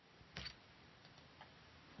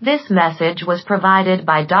This message was provided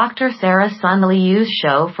by Dr. Sarah Sun Liu's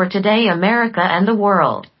show for Today America and the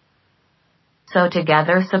World. So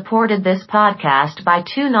Together supported this podcast by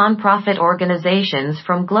two nonprofit organizations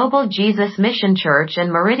from Global Jesus Mission Church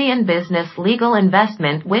and Meridian Business Legal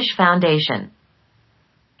Investment Wish Foundation.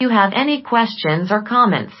 If you have any questions or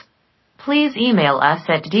comments, please email us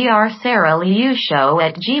at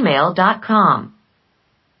drsarahliushow@gmail.com.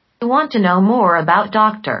 If you want to know more about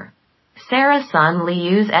Dr. Sarah Sun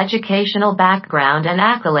Liu's educational background and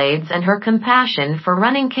accolades and her compassion for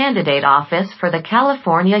running candidate office for the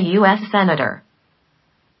California U.S. Senator,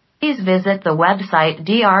 please visit the website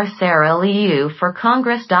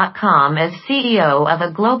drsarahliuforcongress.com. As CEO of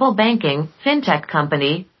a global banking, fintech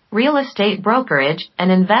company, real estate brokerage,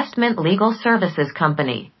 and investment legal services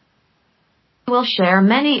company, we will share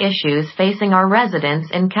many issues facing our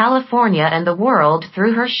residents in California and the world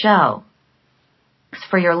through her show. Thanks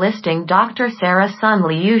for your listening, Dr. Sarah Sun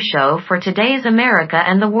Liu Show for Today's America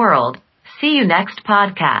and the World. See you next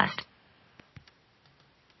podcast.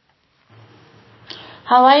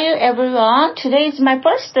 How are you, everyone? Today is my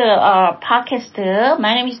first podcast.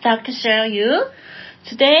 My name is Dr. Sarah Liu.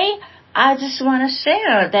 Today, I just want to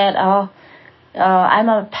share that I'm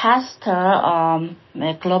a pastor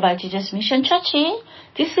at Global Jesus Mission Church.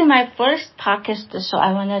 This is my first podcast, so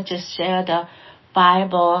I want to just share the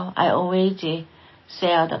Bible. I always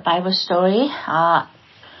share the Bible story.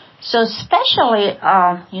 So especially,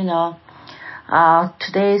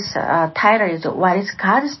 today's title is What is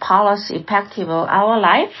God's Policy Effective in Our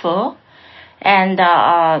Life? And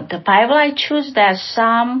the Bible I choose that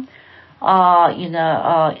Psalm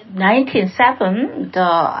 19:7.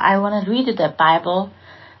 I want to read the Bible.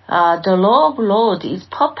 The law of Lord is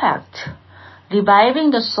perfect,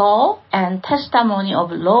 reviving the soul, and testimony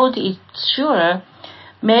of Lord is sure,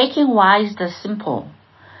 making wise the simple.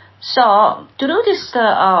 So through this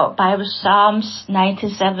Bible Psalms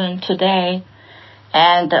 19:7 today,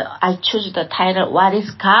 and I choose the title, What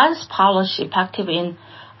is God's Policy Effective in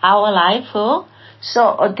Our Life?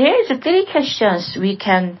 So there is three questions we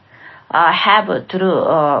can have through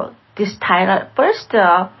this title. First,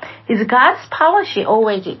 is God's policy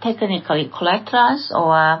always technically correct us,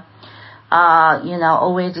 or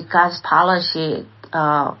always God's policy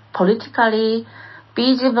politically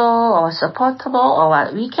feasible or supportable?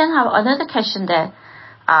 Or we can have another question that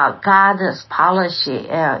God's policy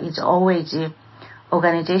is always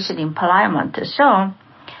organization employment. So,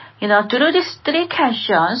 through these three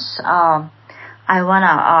questions, I want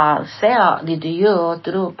to share with you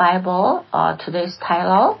through Bible today's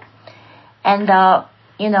title. And,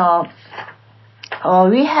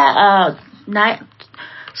 we have,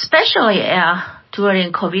 especially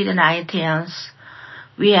during COVID-19,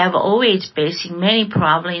 we have always facing many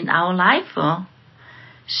problems in our life.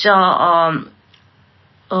 So,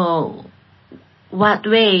 what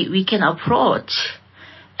way we can approach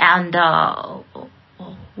and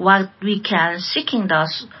what we can seeking the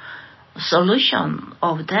solution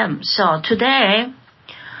of them. So today,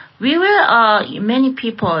 we will, many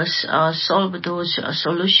people solve those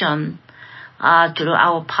solutions through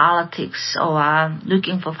our politics or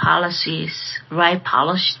looking for policies, right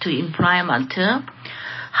policy to implement.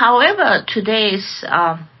 However, today's,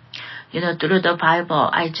 through the Bible,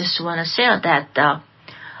 I just want to say that,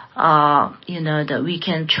 that we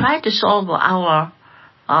can try to solve our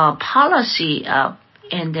policy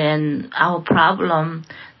and then our problem,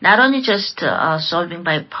 not only just solving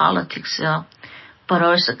by politics, but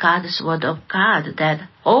also God's Word of God that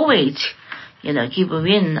always, give a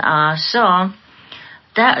win.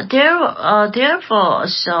 Therefore,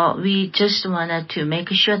 so we just wanted to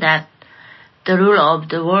make sure that the rule of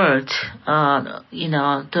the Word,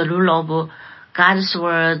 the rule of God's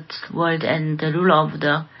word and the rule of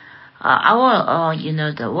the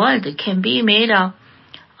the world can be made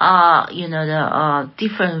the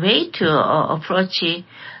different way to approach it.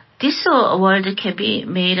 This world can be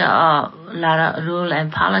made a lot of rule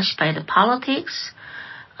and policy by the politics.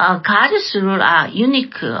 God's rule are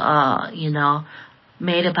unique,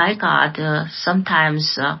 made by God.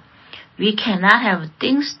 Sometimes we cannot have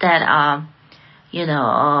things that are,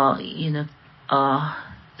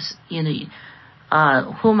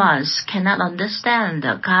 humans cannot understand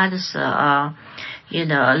God's,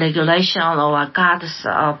 regulation or God's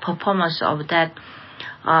performance of that.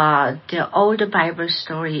 The old Bible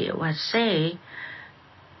story would say.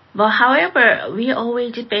 But however, we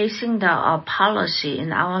always basing the policy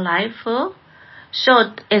in our life.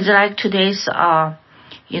 So it's like today's, title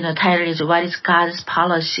is What is God's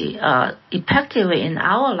Policy Effective in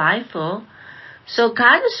Our Life? So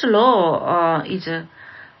God's law is,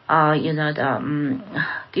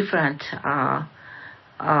 different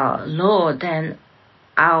law than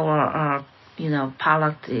our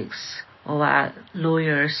politics or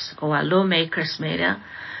lawyers or lawmakers made.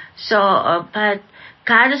 So, but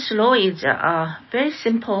God's law is very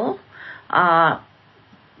simple,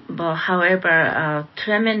 but however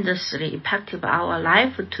tremendously effective our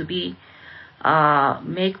life to be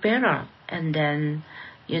make better, and then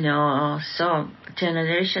so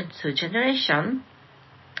generation to generation.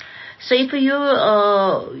 So if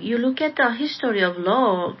you look at the history of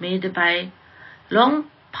law made by long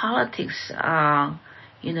politics,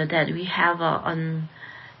 that we have on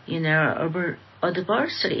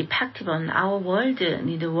adversely effective on our world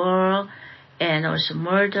in the war and also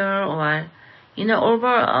murder or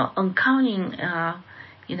over uncounting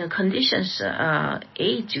conditions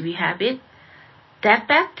age we have it. That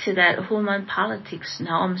back to that human politics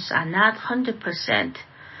norms are not 100%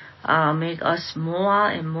 make us more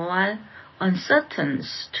and more uncertain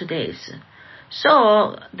today.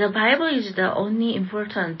 So the Bible is the only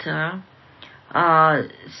important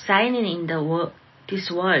signing in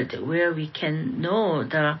this world where we can know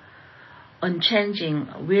the unchanging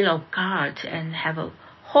will of God and have a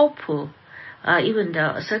hope, even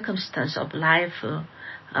the circumstance of life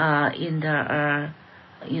in the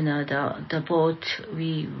boat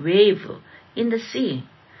we wave in the sea.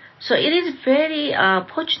 So it is very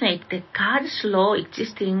fortunate that God's law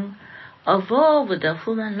existing above the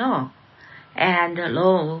human law, and the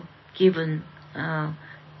law given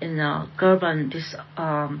govern this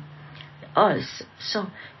us. So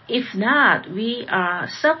if not, we are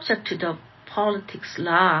subject to the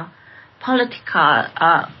political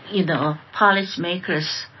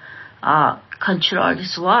policymakers control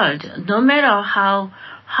this world. No matter how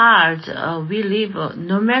hard we live,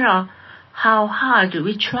 no matter how hard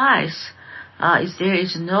we try, if there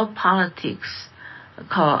is no politics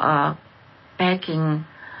backing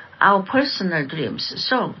our personal dreams.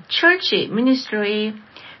 So church, ministry,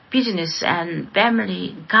 business, and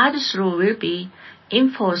family, God's rule will be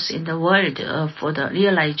enforced in the world for the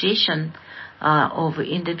realization of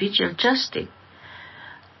individual justice.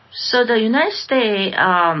 So the United States,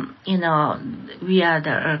 we are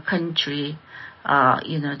the country,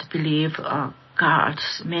 to believe God.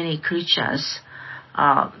 Many Christians,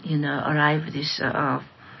 arrive this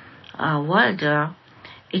world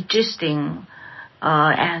existing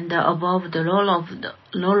and above the law of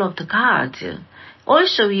the God.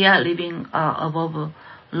 Also, we are living above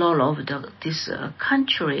law of this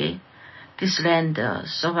country, this land.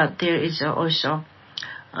 So that there is also,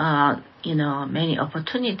 many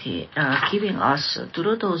opportunity giving us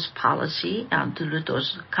through those policy and through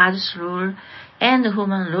those God's rule and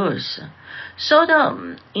human rules. So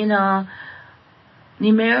I'm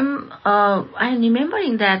remembering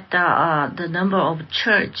that the number of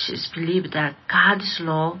churches believe that God's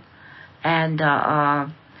law and the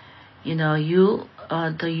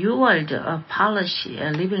world policy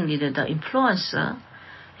living leader, the influencer,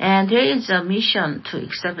 and there is a mission to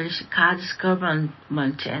establish God's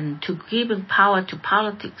government and to give power to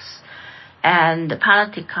politics and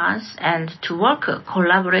politicians, and to work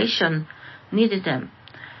collaboration needed them.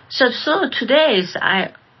 So today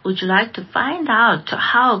I would like to find out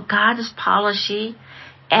how God's policy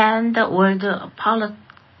and the world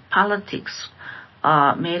politics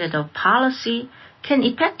made of policy can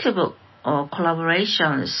effective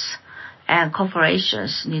collaborations and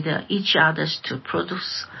corporations need each other to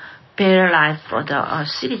produce better life for the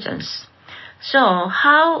citizens. So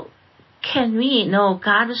how can we know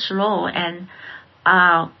God's law, and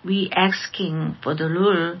are we asking for the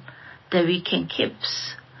rule that we can keep?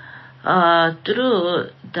 Through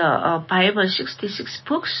the Bible 66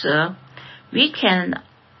 books, we can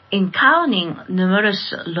encountering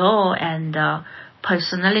numerous law and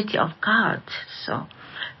personality of God. So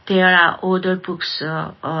there are other books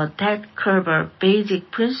that cover basic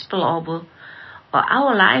principle of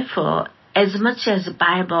our life as much as the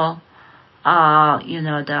Bible,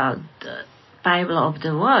 the Bible of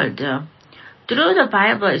the world. Through the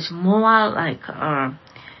Bible is more like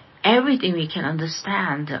everything we can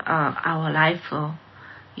understand our life,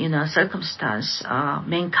 circumstance,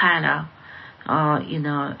 mankind,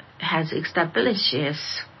 has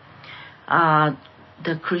establishes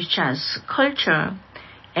the Christian's culture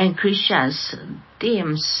and Christian's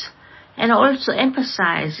themes, and also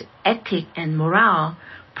emphasize ethic and moral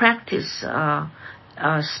practice,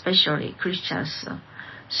 especially Christians.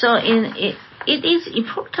 So it is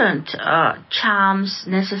important charms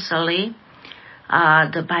necessarily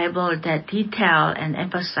the Bible that detail and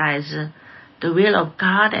emphasize the will of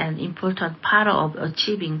God and important part of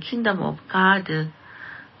achieving kingdom of God,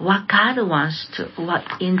 what God wants to,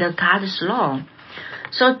 what in the God's law.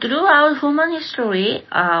 So throughout human history,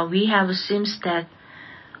 we have seems that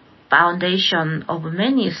foundation of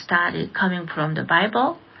many studies coming from the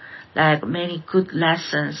Bible, like many good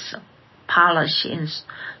lessons, policy in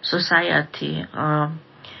society,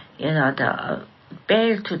 the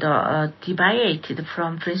fail to the deviated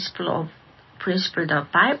from principle of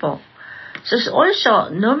Bible. So it's also,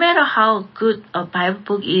 no matter how good a Bible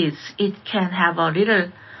book is, it can have a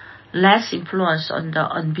little less influence on the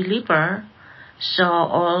unbeliever. So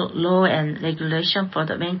all law and regulation for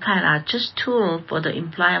the mankind are just tool for the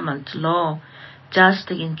employment law, just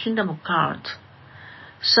in kingdom of God.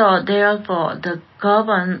 So therefore, the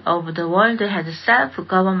government of the world has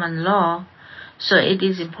self-government law. So it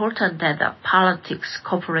is important that the politics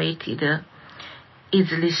cooperated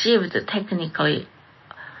is received technically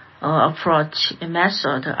approach and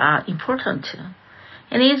method are important.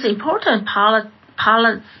 And it is important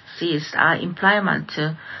policies are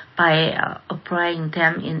implemented by applying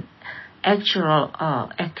them in actual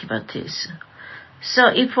activities. So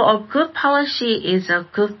if a good policy is a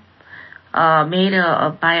good made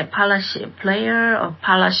by a policy player or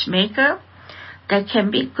policy maker, that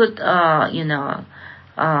can be good,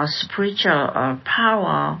 spiritual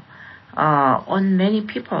power on many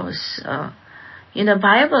people's. In the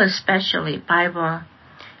Bible especially, Bible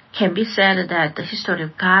can be said that the history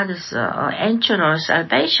of God's actual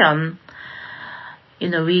salvation,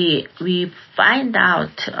 we find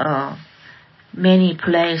out many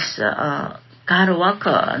places God work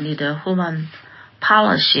with the human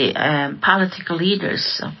policy and political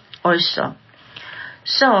leaders also.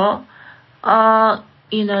 So, our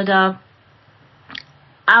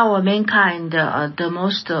mankind, the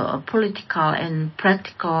most political and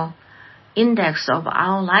practical index of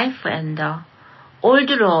our life, and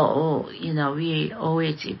although we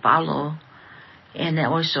always follow, and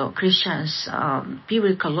also Christians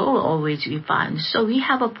biblical law always we find. So we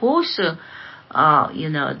have a both the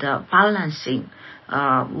balancing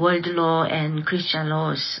world law and Christian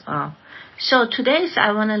laws. So today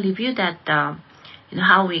I want to review that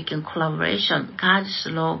how we can collaboration God's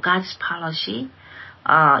law, God's policy,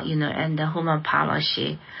 and the human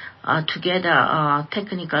policy together,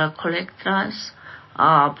 technical correctness,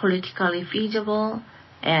 politically feasible,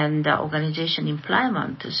 and organization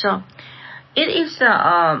employment. So it is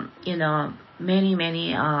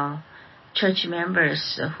many church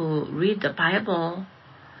members who read the Bible,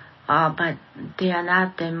 but they are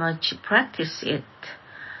not that much practice it,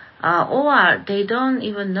 or they don't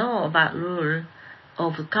even know about rule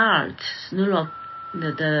of God, rule of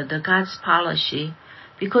the God's policy,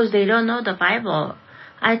 because they don't know the Bible.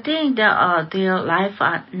 I think that their life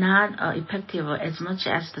are not effective as much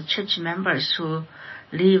as the church members who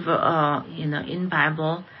live in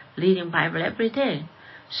Bible, reading Bible every day.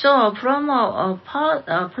 So from a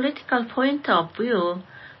political point of view,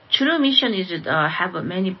 true mission is have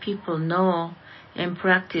many people know and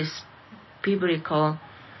practice biblical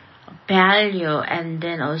value, and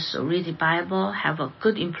then also read the Bible, have a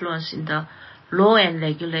good influence in the law and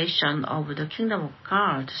regulation of the kingdom of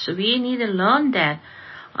God. So we need to learn that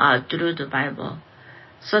through the Bible.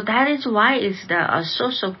 So that is why it's a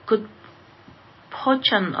source of good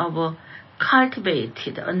portion of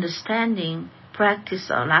cultivated understanding, practice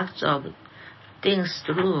lots of things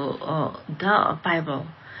through the Bible.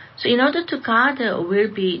 So in order to God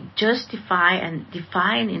will be justified and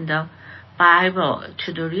defined in the Bible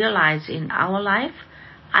to realize in our life,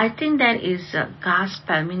 I think that is a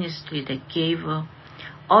gospel ministry that gave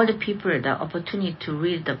all the people the opportunity to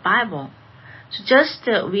read the Bible. So just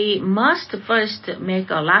we must first make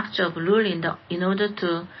a lot of rule in order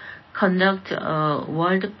to conduct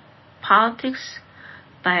world politics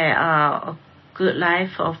by a good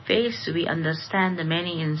life of faith. We understand the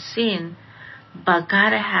many in sin, but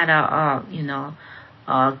God had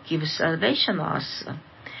give salvation to us.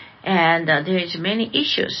 And there is many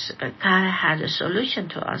issues, but God had a solution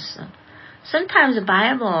to us. Sometimes the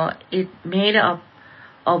Bible is made up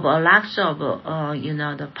of a lot of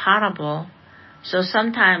the parable. So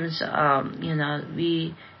sometimes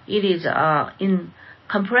it is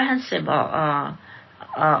incomprehensible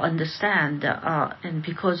understand, and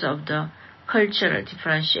because of the cultural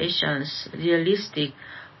differentiations, realistic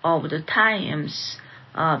of the times,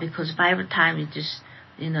 because Bible time is just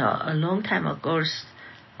a long time ago.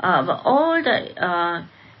 But all the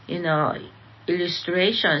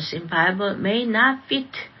illustrations in Bible may not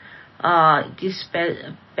fit this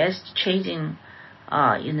best changing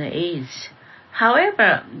age.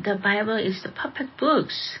 However, the Bible is the perfect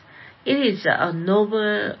books. It is a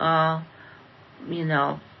noble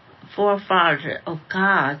forefather of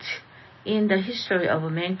God in the history of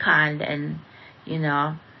mankind, and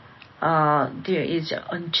there is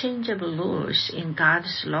unchangeable rules in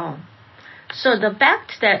God's law. So the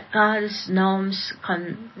fact that God's norms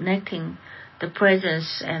connecting the present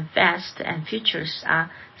and past and futures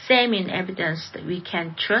are same in evidence that we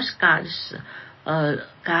can trust God's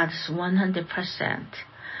 100%.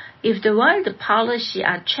 If the world policy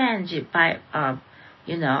are changed by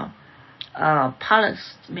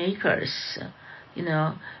policymakers,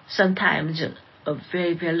 sometimes a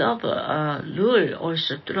very valuable rule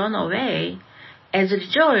also thrown away. As a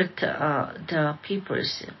result, the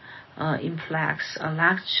people's influx a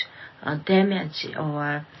large damage,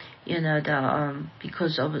 or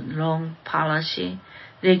because of wrong policy,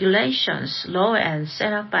 regulations, law, and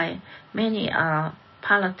set up by many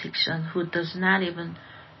politicians who does not even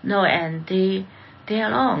know, and they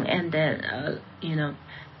are wrong, and then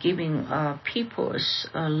giving people's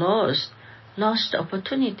lost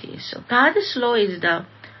opportunities. So God's law is the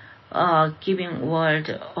giving world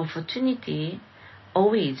opportunity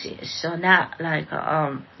always is. So not like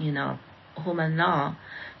human law.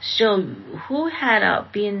 So who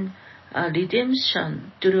had been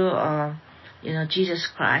redemption through Jesus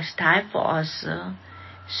Christ died for us.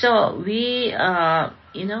 So we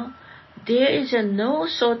there is no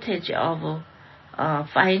shortage of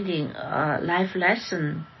finding life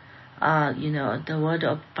lesson. The word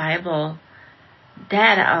of Bible,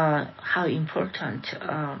 that how important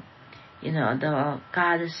the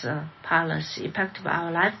God's policy impact of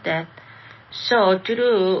our life. That so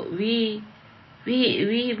through we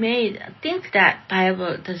may think that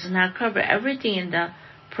Bible does not cover everything in the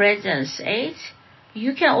present age.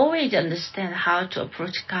 You can always understand how to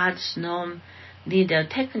approach God's norm, need a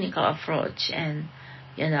technical approach, and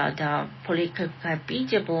the political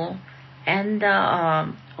feasible, and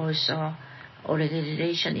also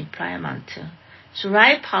organization implement. So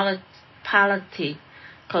right political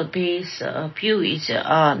base view is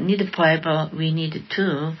need Bible. We need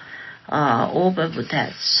to over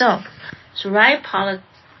that. So right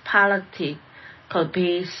political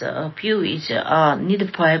base view is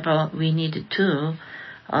need Bible. We need to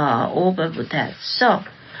over that. So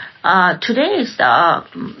today is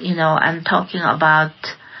I'm talking about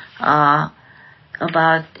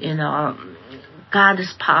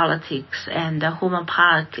God's politics and human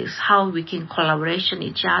politics, how we can collaboration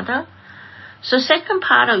each other. So second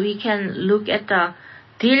part, we can look at the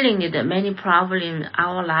dealing with the many problems in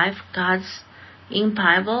our life, God's in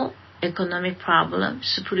Bible, economic problem,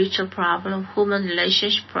 spiritual problem, human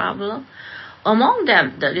relationship problem. Among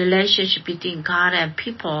them, the relationship between God and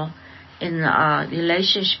people, in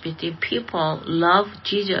relationship between people, love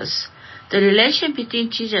Jesus, the relation between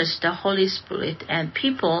Jesus, the Holy Spirit, and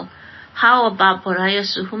people. How about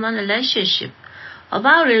various human relationship?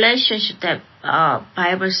 About relationship that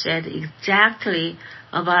Bible said exactly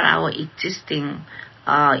about our existing,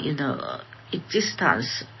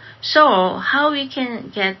 existence. So how we can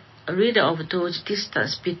get rid of those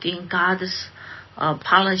distance between God's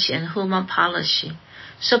policy and human policy?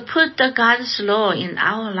 So put the God's law in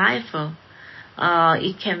our life.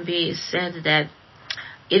 It can be said that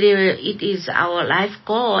it is our life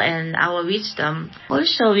goal and our wisdom.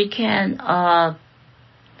 Also, we can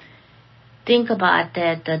think about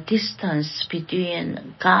that the distance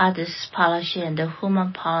between God's policy and the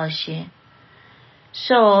human policy.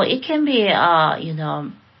 So it can be,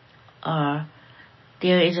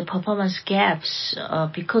 there is a performance gaps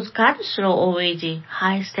because God's law always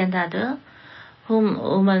high standard.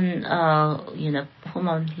 Human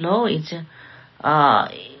law is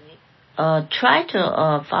try to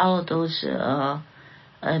follow those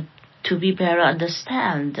to be better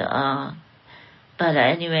understand. But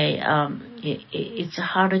anyway, it's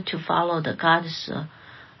harder to follow the God's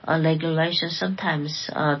regulations sometimes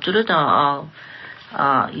through the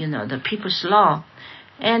people's law,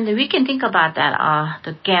 and we can think about that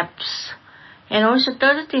the gaps. And also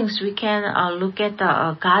third things, we can look at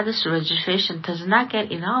the God's legislation does not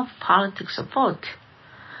get enough politics support.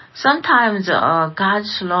 Sometimes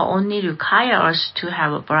God's law only requires us to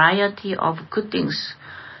have a variety of good things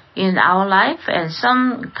in our life, and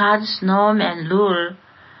some God's norm and rule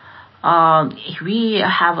we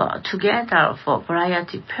have together for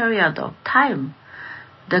variety period of time.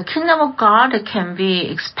 The kingdom of God can be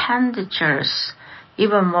expenditures,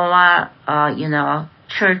 even more,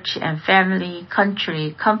 church and family,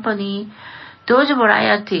 country, company. Those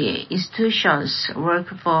variety institutions work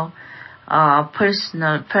for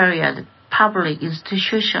personal period, public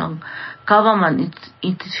institution, government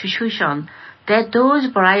institution, that those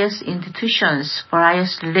various institutions,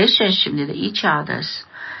 various relationships with each others.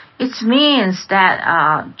 It means that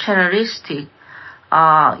characteristic,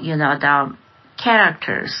 the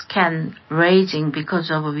characters can raising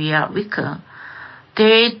because of we are weaker.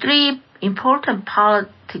 There are three important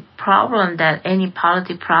politic problem that any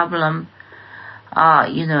politic problem,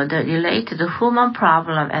 that relate to the human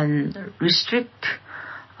problem and restrict,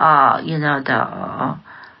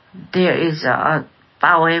 there is a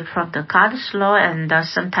away from the God's law and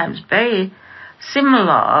sometimes very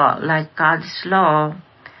similar like God's law.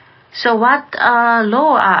 So what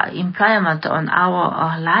law are implement on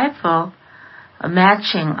our life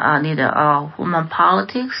matching neither human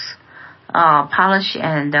politics, policy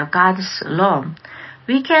and God's law?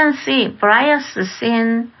 We can see various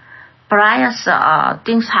sin, various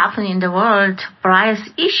things happen in the world, various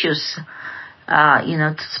issues,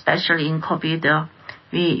 especially in COVID.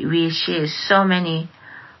 We see so many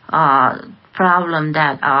problem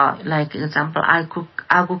that like example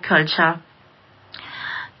agriculture,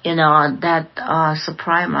 that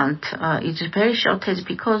supplement is very shortage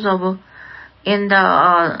because of in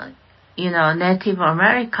the Native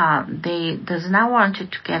America they does not want to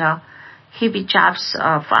get a heavy jobs,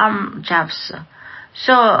 farm jobs.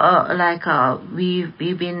 So we've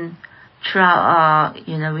been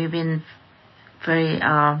we've been very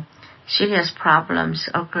serious problems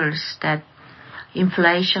occurs that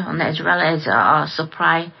inflation as well as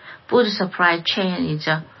food supply chain is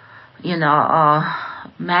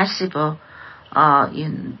massive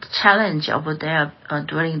challenge over there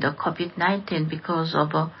during the COVID-19 because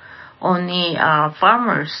of only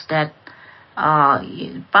farmers that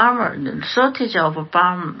shortage of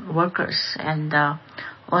farm workers and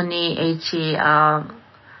only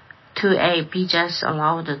HE2A visas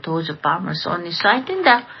allowed those farmers only. So I think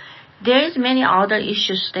that there is many other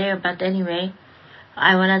issues there, but anyway,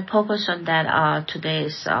 I want to focus on that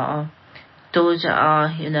today's those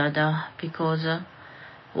because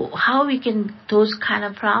how we can those kind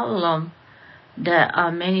of problem that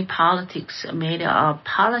many politics made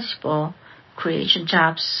policy for creation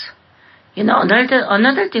jobs.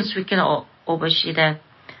 Another things we can oversee that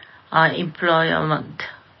employment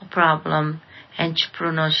problem,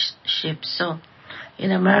 entrepreneurship. So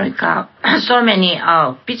in America, so many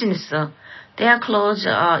business they are closed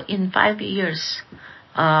in 5 years.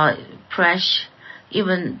 Crash,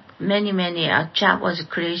 even many job was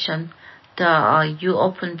creation. You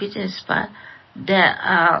open business, but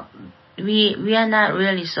that we are not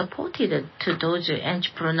really supported to those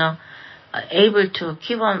entrepreneurs able to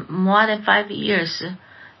keep on more than 5 years.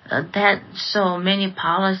 That so many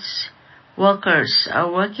policy workers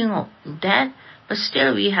are working on that, but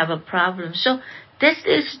still we have a problem. So this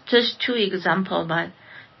is just two examples, but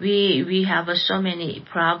we have so many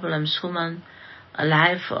problems, human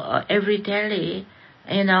life every day,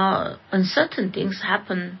 uncertain things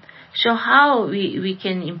happen. So how we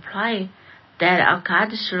can imply that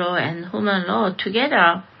God's law and human law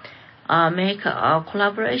together make a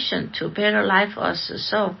collaboration to better life us.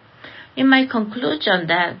 So in my conclusion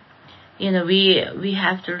that we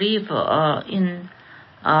have to live in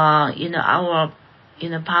our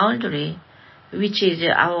boundary, which is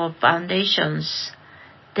our foundations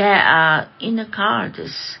that are in the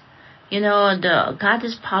God's the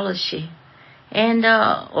God's policy, and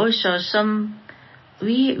also some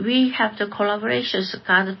we have the collaborations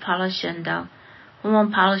God's policy and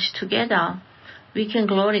human policy together. We can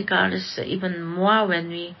glorify God even more when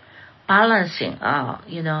we balancing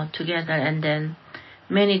together, and then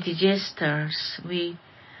many disasters we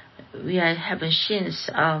are having since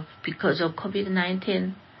because of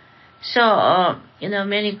COVID-19. So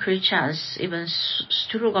many Christians even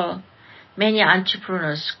struggle, many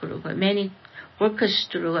entrepreneurs struggle, many workers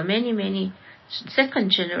struggle, many second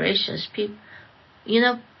generations people.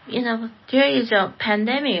 There is a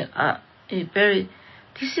pandemic.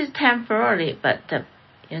 This is temporary, but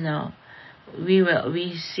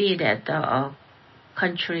we see that the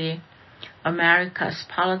country, America's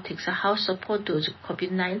politics, how support those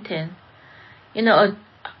COVID-19.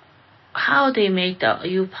 How they make the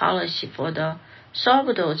EU policy for the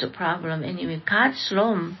solve those problem. Anyway, God's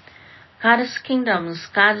law, God's kingdom,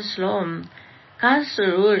 God's law, God's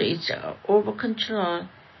rule is over control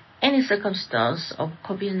any circumstance of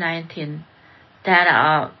COVID-19 that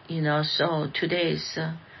are, so today's,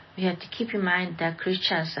 we have to keep in mind that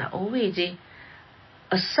Christians are always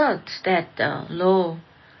assert that the law,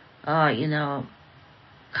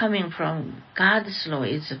 coming from God's law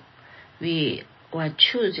is we are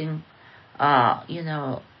choosing,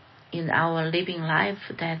 in our living life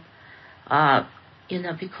that,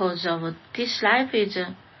 because of this life is,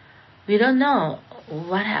 we don't know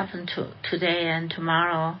what happened to today and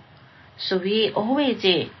tomorrow. So we always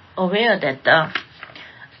aware that,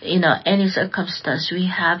 any circumstance we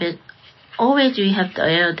have it, always we have to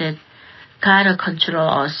aware that God control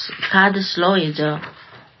us. God's law is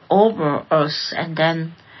over us, and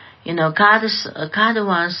then, God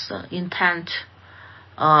was intent.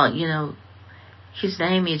 His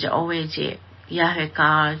name is always Yahweh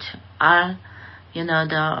God,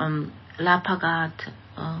 Lapa God.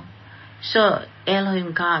 So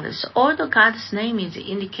Elohim God. So all the God's name is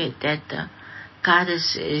indicate that God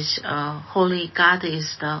is holy. God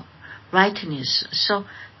is the rightness. So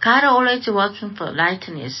God always working for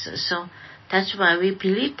rightness. So that's why we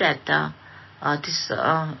believe that this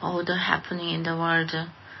all the happening in the world,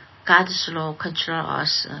 God's law control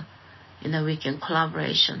us. We can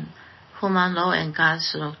collaboration, human law and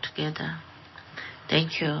God's law together.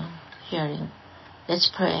 Thank you. Hearing. Let's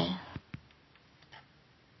pray.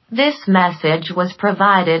 This message was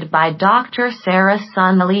provided by Dr. Sarah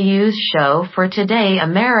Sun Liu's show for Today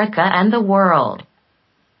America and the World.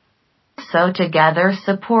 So together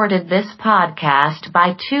supported this podcast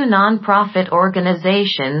by two nonprofit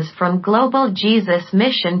organizations from Global Jesus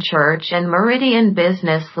Mission Church and Meridian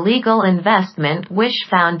Business Legal Investment Wish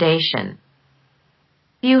Foundation.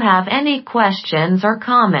 You have any questions or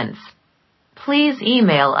comments? Please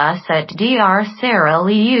email us at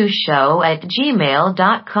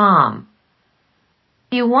drsarahliushow@gmail.com.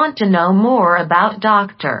 You want to know more about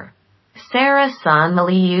Dr. Sarah Sun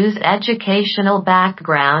Liu's educational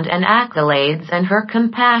background and accolades and her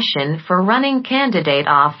compassion for running candidate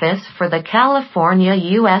office for the California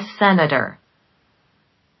U.S. Senator.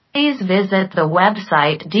 Please visit the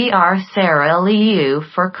website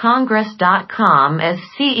drsarahliuforcongress.com as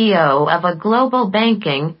CEO of a global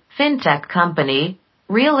banking, fintech company,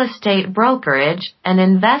 real estate brokerage, and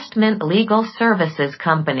investment legal services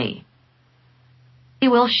company. We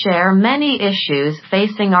will share many issues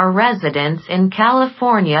facing our residents in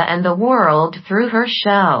California and the world through her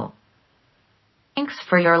show. Thanks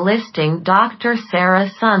for your listening, Dr. Sarah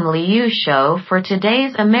Sun Liu Show for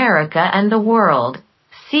Today's America and the World.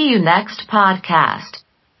 See you next podcast.